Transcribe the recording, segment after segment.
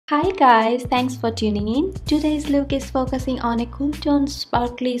Hi guys, thanks for tuning in. Today's look is focusing on a cool tone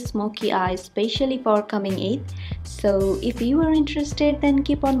sparkly smoky eye especially for coming Eid. So if you are interested then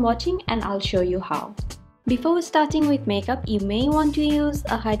keep on watching and I'll show you how. Before starting with makeup, you may want to use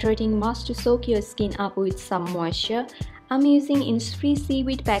a hydrating mask to soak your skin up with some moisture. I'm using Innisfree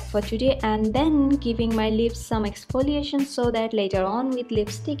seaweed pack for today and then giving my lips some exfoliation so that later on with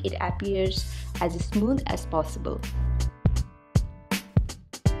lipstick it appears as smooth as possible.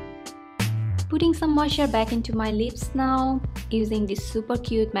 Putting some moisture back into my lips now using this super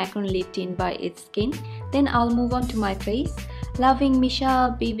cute macaron lip tint by It's Skin. Then I'll move on to my face. Loving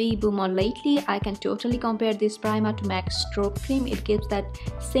Missha BB Boomer lately, I can totally compare this primer to MAC Stroke Cream. It gives that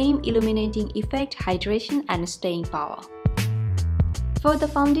same illuminating effect, hydration and staying power. For the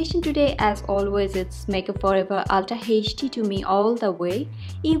foundation today, as always, it's Makeup Forever Ultra HD to me all the way.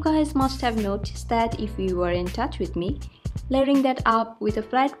 You guys must have noticed that if you were in touch with me. Layering that up with a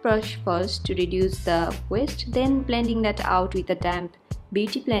flat brush first to reduce the waste, then blending that out with a damp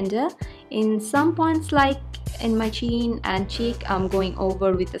beauty blender. In some points like in my chin and cheek, I'm going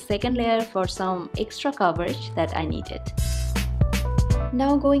over with the second layer for some extra coverage that I needed.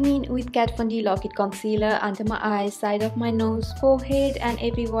 Now going in with Kat Von D Lock It Concealer under my eyes, side of my nose, forehead and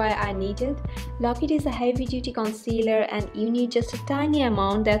everywhere I needed. Lock It is a heavy duty concealer and you need just a tiny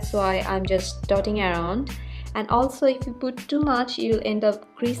amount, that's why I'm just dotting around. And also if you put too much you'll end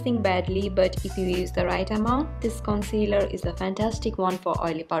up creasing badly, but if you use the right amount, this concealer is a fantastic one for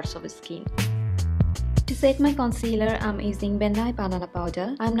oily parts of the skin. To set my concealer, I'm using Nye Banana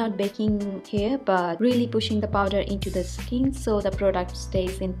Powder. I'm not baking here but really pushing the powder into the skin so the product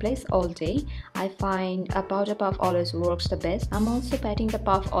stays in place all day. I find a powder puff always works the best. I'm also patting the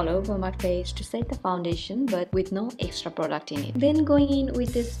puff all over my face to set the foundation but with no extra product in it. Then going in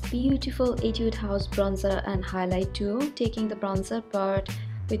with this beautiful Etude House bronzer and highlight tool, taking the bronzer part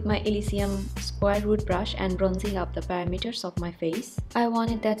with my Elysium square root brush and bronzing up the parameters of my face. I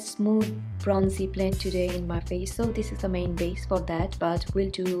wanted that smooth bronzy blend today in my face, so this is the main base for that, but we'll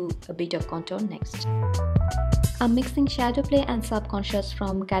do a bit of contour next. I'm mixing Shadow Play and Subconscious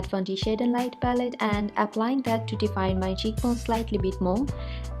from Kat Von D Shade+Light Palette and applying that to define my cheekbones slightly bit more.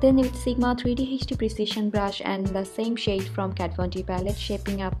 Then with Sigma 3D HD Precision brush and the same shade from Kat Von D palette,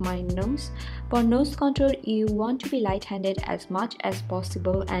 shaping up my nose. For nose contour, you want to be light-handed as much as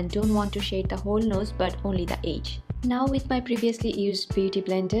possible and don't want to shade the whole nose but only the edge. Now with my previously used beauty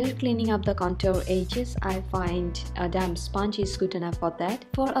blender, cleaning up the contour edges, I find a damp sponge is good enough for that.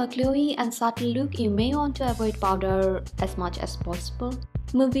 For a glowy and subtle look, you may want to avoid powder as much as possible.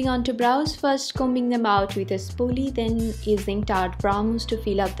 Moving on to brows, first combing them out with a spoolie, then using Tarte brow mousse to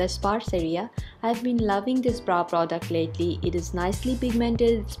fill up the sparse area. I've been loving this brow product lately. It is nicely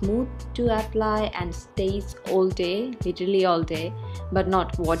pigmented, smooth to apply and stays all day, literally all day, but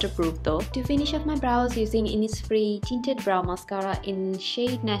not waterproof though. To finish off my brows using Innisfree Tinted Brow Mascara in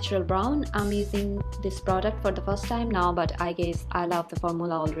shade Natural Brown. I'm using this product for the first time now, but I guess I love the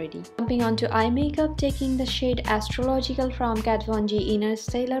formula already. Jumping onto eye makeup, taking the shade Astrological from Kat Von D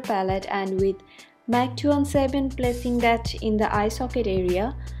Innerstellar Palette and with MAC 217 placing that in the eye socket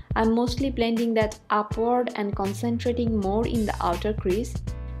area. I'm mostly blending that upward and concentrating more in the outer crease.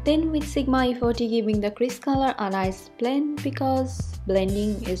 Then with Sigma E40 giving the crease color a nice blend because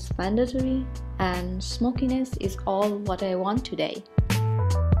blending is mandatory and smokiness is all what I want today.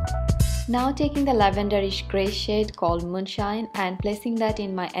 Now taking the lavenderish grey shade called Moonshine and placing that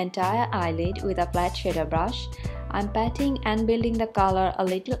in my entire eyelid with a flat shader brush. I'm patting and building the color a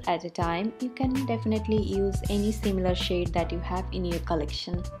little at a time. You can definitely use any similar shade that you have in your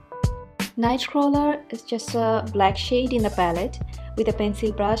collection. Nightcrawler is just a black shade in the palette. With a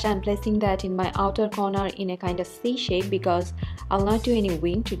pencil brush, I'm placing that in my outer corner in a kind of C shape because I'll not do any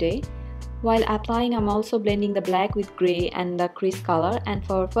wing today. While applying, I'm also blending the black with grey and the crease color, and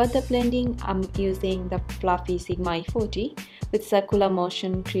for further blending, I'm using the fluffy Sigma E40 with circular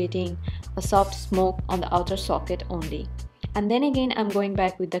motion, creating a soft smoke on the outer socket only. And then again, I'm going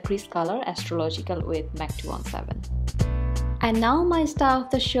back with the crease color Astrological with MAC 217. And now my star of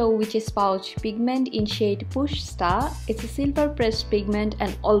the show, which is Pouch Pigment in shade Push Star. It's a silver pressed pigment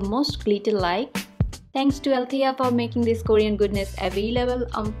and almost glitter-like. Thanks to Althea for making this Korean goodness available.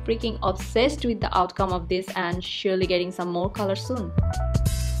 I'm freaking obsessed with the outcome of this and surely getting some more color soon.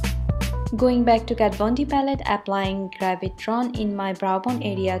 Going back to Kat Von D palette, applying Gravitron in my brow bone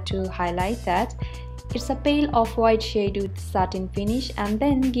area to highlight that. It's a pale off-white shade with satin finish and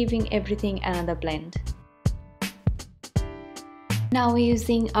then giving everything another blend. Now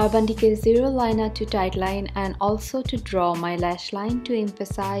using Urban Decay Zero Liner to tightline and also to draw my lash line to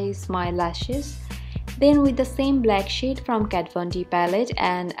emphasize my lashes. Then with the same black shade from Kat Von D palette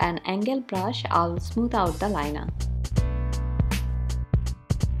and an angle brush, I'll smooth out the liner.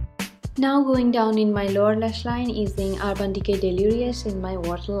 Now going down in my lower lash line using Urban Decay Delirious in my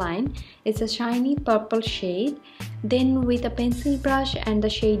waterline. It's a shiny purple shade. Then with a pencil brush and the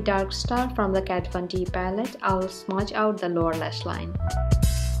shade Dark Star from the Kat Von D palette, I'll smudge out the lower lash line.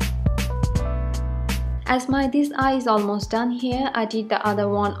 As this eye is almost done here, I did the other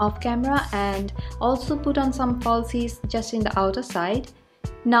one off camera and also put on some falsies just in the outer side.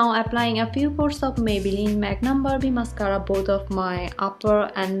 Now applying a few coats of Maybelline Magnum Barbie mascara both of my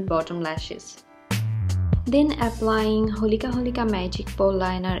upper and bottom lashes. Then applying Holika Holika Magic Pole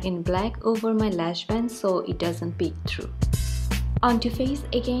Liner in black over my lash band so it doesn't peek through. Onto face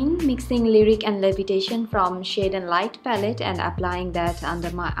again, mixing Lyric and Levitation from Shade and Light palette and applying that under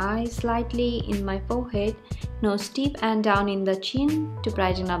my eyes, slightly in my forehead, nose tip and down in the chin to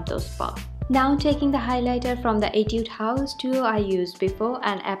brighten up those spots. Now taking the highlighter from the Etude House Duo I used before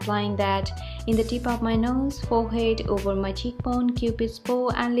and applying that in the tip of my nose, forehead, over my cheekbone, cupid's bow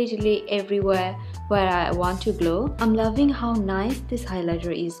and literally everywhere where I want to glow. I'm loving how nice this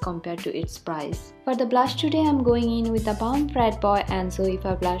highlighter is compared to its price. For the blush today, I'm going in with the Balm Frat Boy and Zoe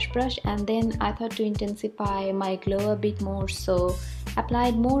blush brush, and then I thought to intensify my glow a bit more, so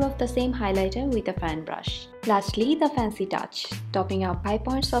applied more of the same highlighter with a fan brush. Lastly, the fancy touch, topping up high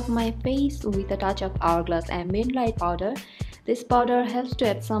points of my face with a touch of Hourglass Ambient Light Powder. This powder helps to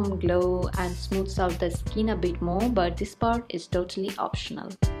add some glow and smooths out the skin a bit more, but this part is totally optional.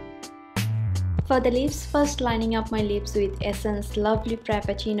 For the lips, first lining up my lips with Essence Lovely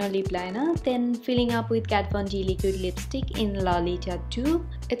Frappuccino Lip Liner, then filling up with Kat Von D Liquid Lipstick in Lolita 2.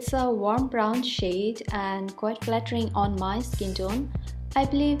 It's a warm brown shade and quite flattering on my skin tone. I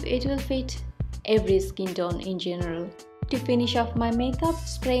believe it will fit every skin tone in general. To finish off my makeup,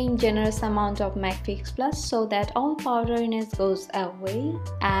 spraying generous amount of MAC Fix Plus so that all powderiness goes away,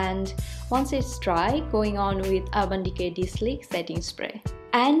 and once it's dry, going on with Urban Decay Sleek Setting Spray.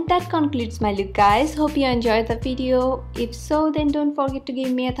 And that concludes my look, guys. Hope you enjoyed the video. If so, then don't forget to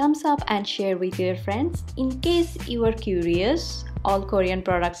give me a thumbs up and share with your friends. In case you are curious, all Korean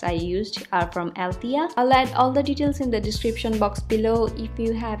products I used are from Althea. I'll add all the details in the description box below. If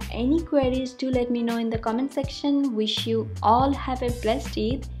you have any queries, do let me know in the comment section. Wish you all have a blessed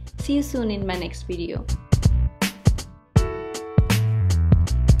Eid. See you soon in my next video.